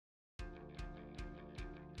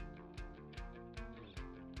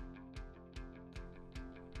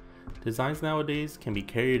Designs nowadays can be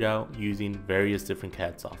carried out using various different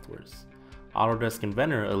CAD softwares. Autodesk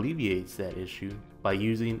Inventor alleviates that issue by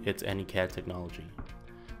using its AnyCAD technology.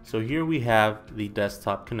 So here we have the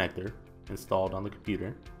desktop connector installed on the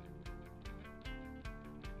computer.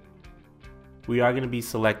 We are going to be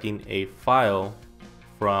selecting a file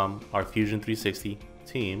from our Fusion 360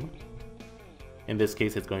 team. In this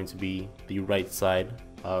case, it's going to be the right side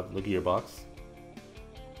of the gearbox.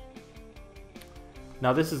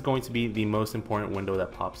 Now this is going to be the most important window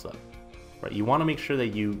that pops up. Right? You want to make sure that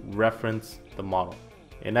you reference the model.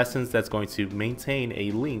 In essence, that's going to maintain a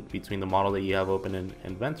link between the model that you have open in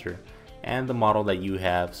Inventor and the model that you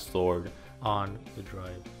have stored on the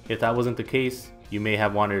drive. If that wasn't the case, you may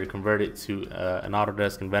have wanted to convert it to an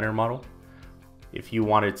Autodesk Inventor model. If you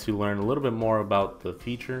wanted to learn a little bit more about the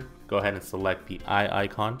feature, go ahead and select the eye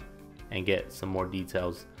icon and get some more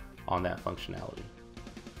details on that functionality.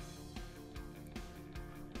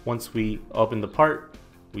 Once we open the part,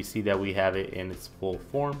 we see that we have it in its full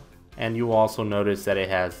form, and you will also notice that it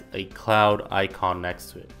has a cloud icon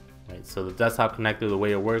next to it. Right? So the desktop connector, the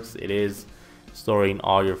way it works, it is storing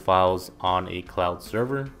all your files on a cloud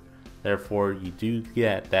server. Therefore, you do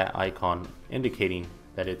get that icon indicating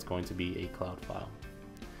that it's going to be a cloud file.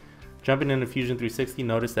 Jumping into Fusion 360,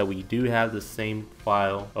 notice that we do have the same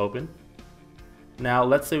file open. Now,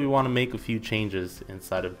 let's say we want to make a few changes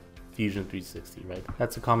inside of Fusion 360, right?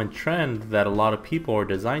 That's a common trend that a lot of people or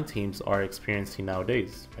design teams are experiencing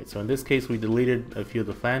nowadays, right? So in this case, we deleted a few of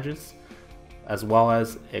the flanges, as well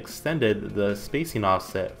as extended the spacing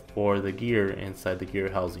offset for the gear inside the gear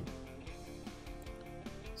housing.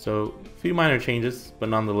 So a few minor changes, but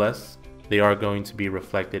nonetheless, they are going to be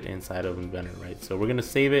reflected inside of Inventor, right? So we're going to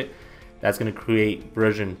save it. That's going to create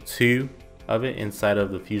version 2 of it inside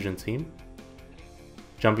of the Fusion team.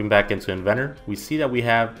 Jumping back into Inventor, we see that we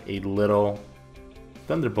have a little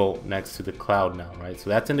thunderbolt next to the cloud now, right?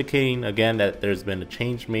 So that's indicating again that there's been a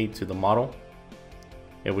change made to the model.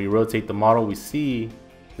 If we rotate the model, we see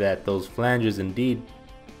that those flanges indeed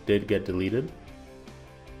did get deleted.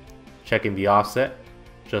 Checking the offset,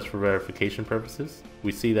 just for verification purposes,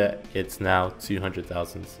 we see that it's now 200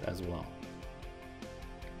 thousandths as well.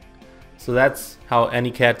 So that's how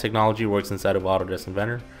AnyCAD technology works inside of Autodesk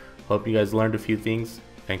Inventor. Hope you guys learned a few things.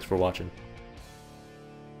 Thanks for watching.